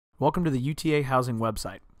Welcome to the UTA Housing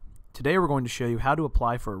website. Today we're going to show you how to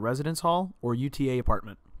apply for a residence hall or UTA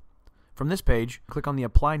apartment. From this page, click on the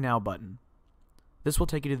Apply Now button. This will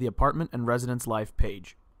take you to the Apartment and Residence Life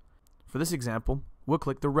page. For this example, we'll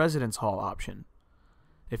click the Residence Hall option.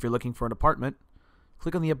 If you're looking for an apartment,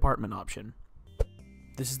 click on the Apartment option.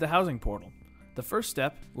 This is the housing portal. The first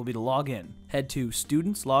step will be to log in. Head to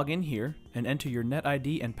Students Log In here and enter your net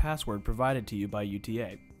ID and password provided to you by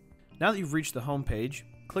UTA. Now that you've reached the home page,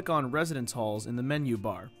 click on Residence Halls in the menu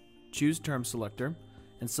bar. Choose Term Selector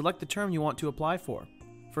and select the term you want to apply for.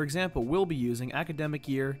 For example, we'll be using academic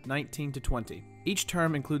year 19 to 20. Each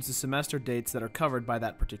term includes the semester dates that are covered by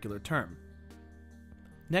that particular term.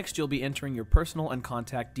 Next, you'll be entering your personal and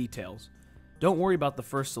contact details. Don't worry about the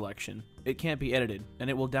first selection. It can't be edited, and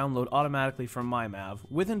it will download automatically from MyMav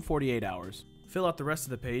within 48 hours. Fill out the rest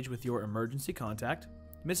of the page with your emergency contact,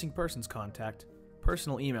 missing persons contact,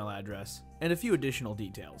 personal email address, and a few additional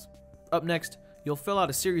details. Up next, you'll fill out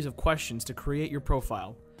a series of questions to create your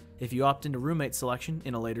profile. If you opt into roommate selection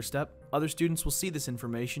in a later step, other students will see this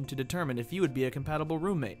information to determine if you would be a compatible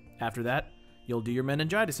roommate. After that, you'll do your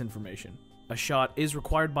meningitis information. A shot is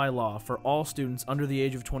required by law for all students under the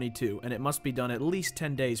age of 22, and it must be done at least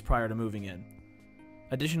 10 days prior to moving in.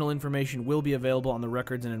 Additional information will be available on the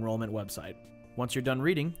Records and Enrollment website. Once you're done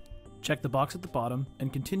reading, check the box at the bottom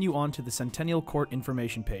and continue on to the Centennial Court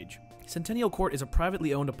information page. Centennial Court is a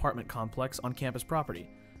privately owned apartment complex on campus property.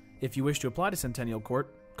 If you wish to apply to Centennial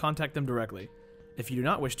Court, contact them directly. If you do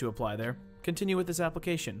not wish to apply there, continue with this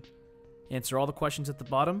application. Answer all the questions at the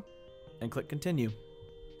bottom and click Continue.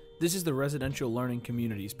 This is the Residential Learning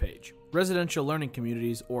Communities page. Residential Learning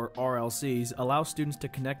Communities, or RLCs, allow students to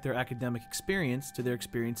connect their academic experience to their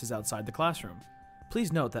experiences outside the classroom.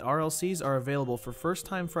 Please note that RLCs are available for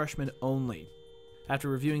first-time freshmen only. After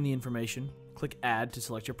reviewing the information, click Add to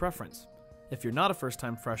select your preference. If you're not a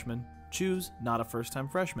first-time freshman, choose Not a First-Time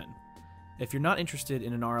Freshman. If you're not interested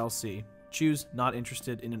in an RLC, choose Not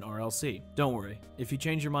Interested in an RLC. Don't worry, if you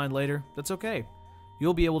change your mind later, that's okay.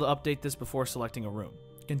 You'll be able to update this before selecting a room.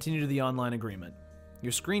 Continue to the online agreement.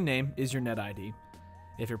 Your screen name is your net ID.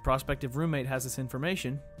 If your prospective roommate has this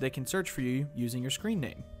information, they can search for you using your screen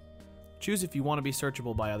name. Choose if you want to be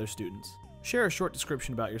searchable by other students. Share a short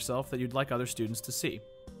description about yourself that you'd like other students to see.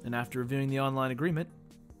 And after reviewing the online agreement,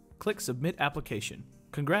 click Submit Application.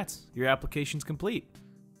 Congrats, your application's complete.